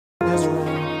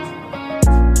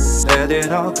let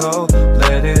it all go,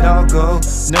 let it all go.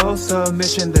 No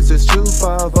submission, this is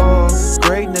 250.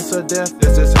 Greatness or death,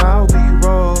 this is how we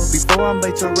roll. Before I'm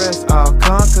laid to rest, I'll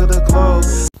conquer the globe.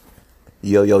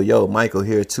 Yo, Michael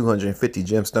here, 250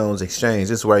 Gemstones Exchange.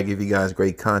 This is where I give you guys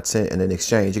great content, and in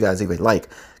exchange, you guys either like,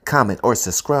 comment, or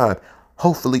subscribe.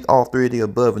 Hopefully, all three of the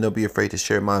above, and don't be afraid to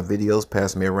share my videos.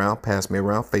 Pass me around,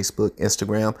 Facebook,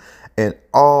 Instagram, and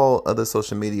all other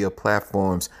social media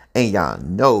platforms. And y'all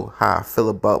know how I feel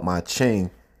about my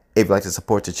chain. If you'd like to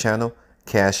support the channel,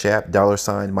 Cash App,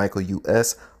 $ Michael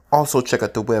US. Also, check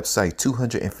out the website,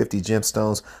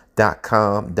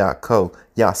 250gemstones.com.co.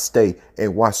 Y'all stay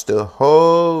and watch the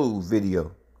whole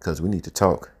video, because we need to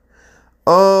talk.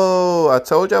 Oh, I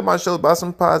told y'all my show about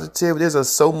some positivity. There's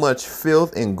so much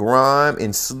filth and grime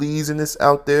and sleaziness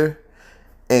out there.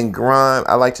 And grime,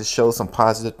 I like to show some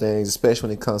positive things, especially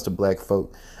when it comes to black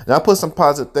folk. And I put some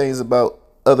positive things about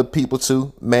other people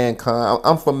too, mankind.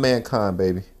 I'm for mankind,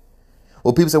 baby.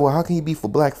 Well, people say, well, how can you be for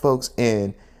black folks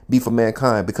and be for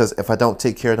mankind? Because if I don't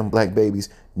take care of them black babies,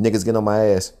 niggas get on my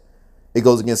ass. It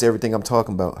goes against everything I'm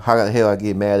talking about. How the hell I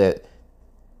get mad at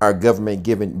our government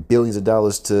giving billions of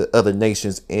dollars to other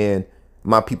nations and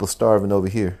my people starving over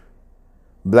here?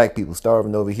 Black people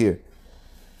starving over here.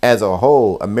 As a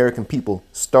whole, American people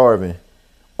starving,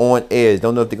 on edge.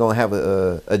 Don't know if they're going to have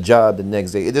a job the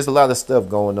next day. There's a lot of stuff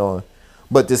going on.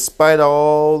 But despite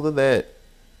all of that,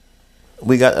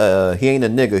 we got, he ain't a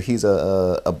nigga. He's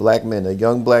a black man, a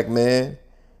young black man,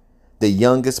 the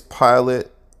youngest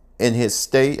pilot in his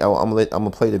state. I'm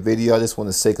gonna play the video. I just want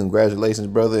to say congratulations,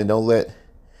 brother, and don't let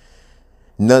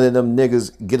none of them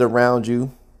niggas get around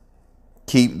you.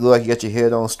 Look like you got your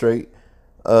head on straight.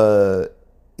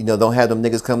 You know, don't have them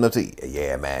niggas coming up to you.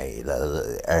 Yeah, man.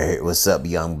 I heard, what's up,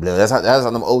 young blood? That's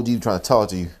how them OGs trying to talk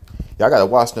to you. Y'all gotta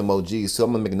watch them OGs. So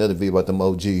I'm gonna make another video about them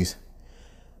OGs.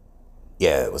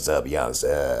 Yeah, what's up, young?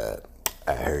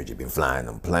 I heard you been flying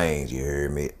them planes. You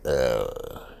heard me?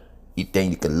 You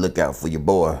think you can look out for your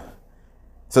boy?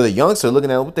 So the youngster looking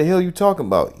at him, what the hell you talking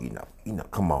about? You know,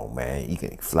 come on, man. You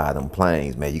can fly them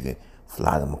planes, man. You can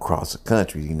fly them across the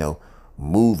country, you know,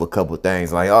 move a couple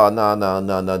things. Like, oh, no.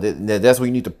 That's where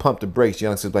you need to pump the brakes,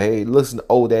 youngsters. Like, hey, listen,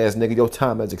 old ass nigga, your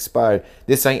time has expired.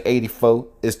 This ain't 84,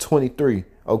 it's 23.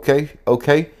 Okay?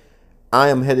 I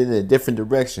am headed in a different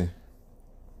direction.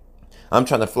 I'm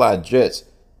trying to fly jets.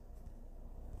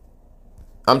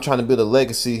 I'm trying to build a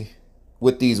legacy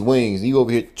with these wings. You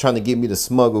over here trying to get me to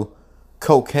smuggle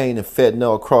cocaine and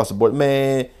fentanyl across the board.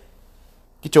 Man,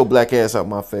 get your black ass out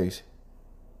my face.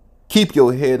 Keep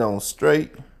your head on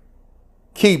straight.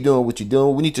 Keep doing what you're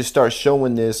doing. We need to start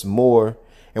showing this more.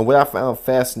 And what I found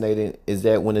fascinating is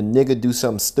that when a nigga do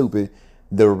something stupid,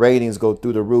 the ratings go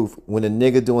through the roof. When a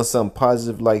nigga doing something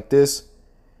positive like this,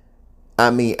 I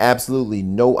mean, absolutely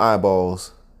no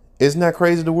eyeballs. Isn't that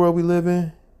crazy, the world we live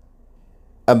in?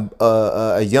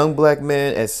 A young black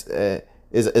man is a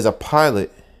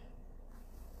pilot.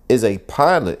 Is a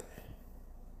pilot.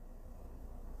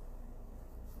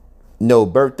 No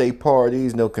birthday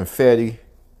parties, no confetti,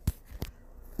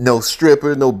 no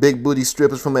strippers, no big booty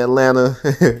strippers from Atlanta.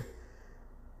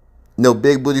 No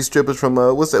big booty strippers from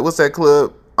what's that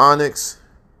club? Onyx,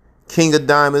 King of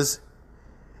Diamonds.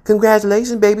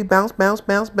 Congratulations, baby. Bounce. Hands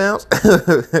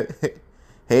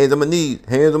on my knees.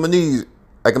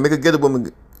 I can make her get a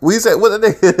woman. What you say? What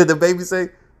the baby say?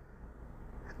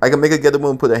 I can make her get a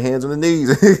woman, put her hands on the knees.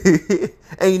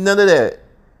 Ain't none of that.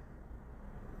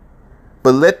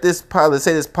 But let this pilot,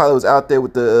 say this pilot was out there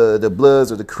with the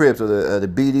Bloods or the Crips or the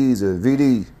BDs or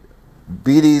BDs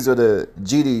or the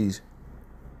GDs,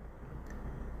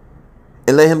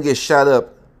 and let him get shot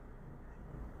up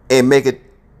and make it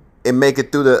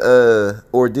through the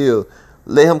ordeal.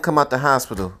 Let him come out the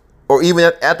hospital, or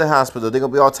even at the hospital, they're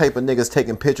gonna be all type of niggas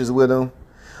taking pictures with him.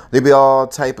 They be all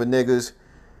type of niggas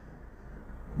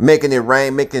making it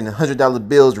rain, making $100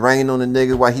 bills rain on the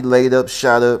nigga while he laid up,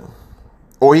 shot up,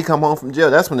 or he come home from jail.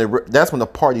 That's when the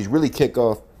parties really kick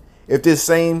off. If this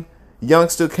same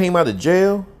youngster came out of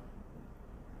jail,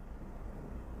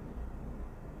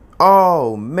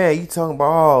 oh man, you talking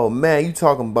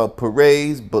about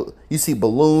parades, but you see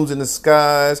balloons in the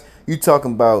skies. You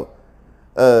talking about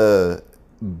not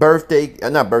birthday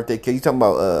cake. You talking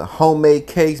about homemade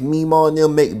cakes. Meemaw and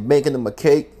them making them a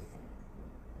cake.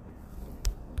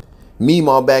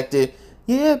 Meemaw back there,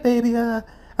 yeah, baby, I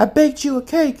baked you a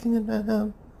cake.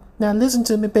 Now listen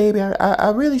to me, baby.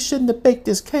 I really shouldn't have baked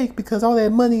this cake because all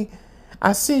that money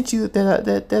I sent you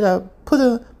that I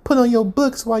put on your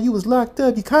books while you was locked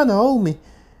up, you kind of owe me.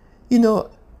 You know,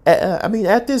 I mean,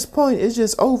 at this point, it's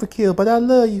just overkill. But I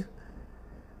love you.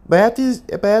 But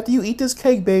after you eat this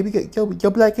cake, baby,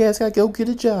 your black ass gotta go get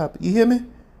a job. You hear me?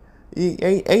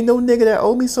 Ain't no nigga that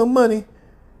owe me some money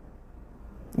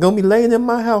gonna be laying in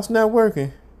my house not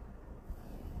working.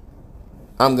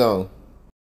 I'm gone.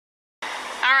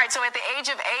 All right, so at the age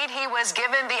of 8, he was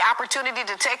given the opportunity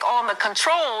to take on the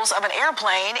controls of an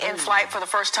airplane in flight for the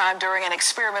first time during an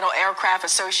Experimental Aircraft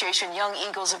Association Young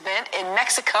Eagles event in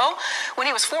Mexico. When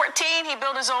he was 14, he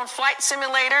built his own flight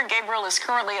simulator. Gabriel is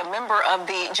currently a member of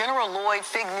the General Lloyd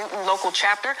Fig Newton local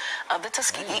chapter of the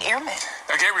Tuskegee Airmen.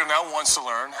 Now, Gabriel now wants to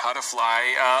learn how to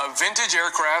fly vintage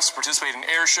aircrafts, participate in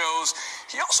air shows.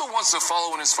 He also wants to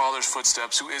follow in his father's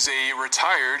footsteps, who is a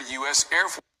retired U.S. Air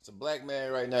Force. It's a black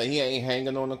man right now. He ain't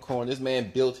hanging on the corner. This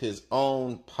man built his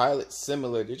own pilot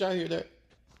simulator. Did y'all hear that?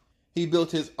 He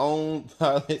built his own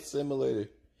pilot simulator.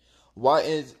 Why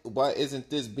isn't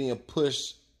this being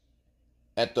pushed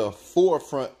at the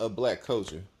forefront of black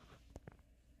culture?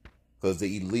 Because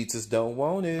the elitists don't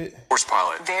want it. Force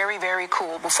pilot. Very, very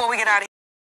cool. Before we get out of here.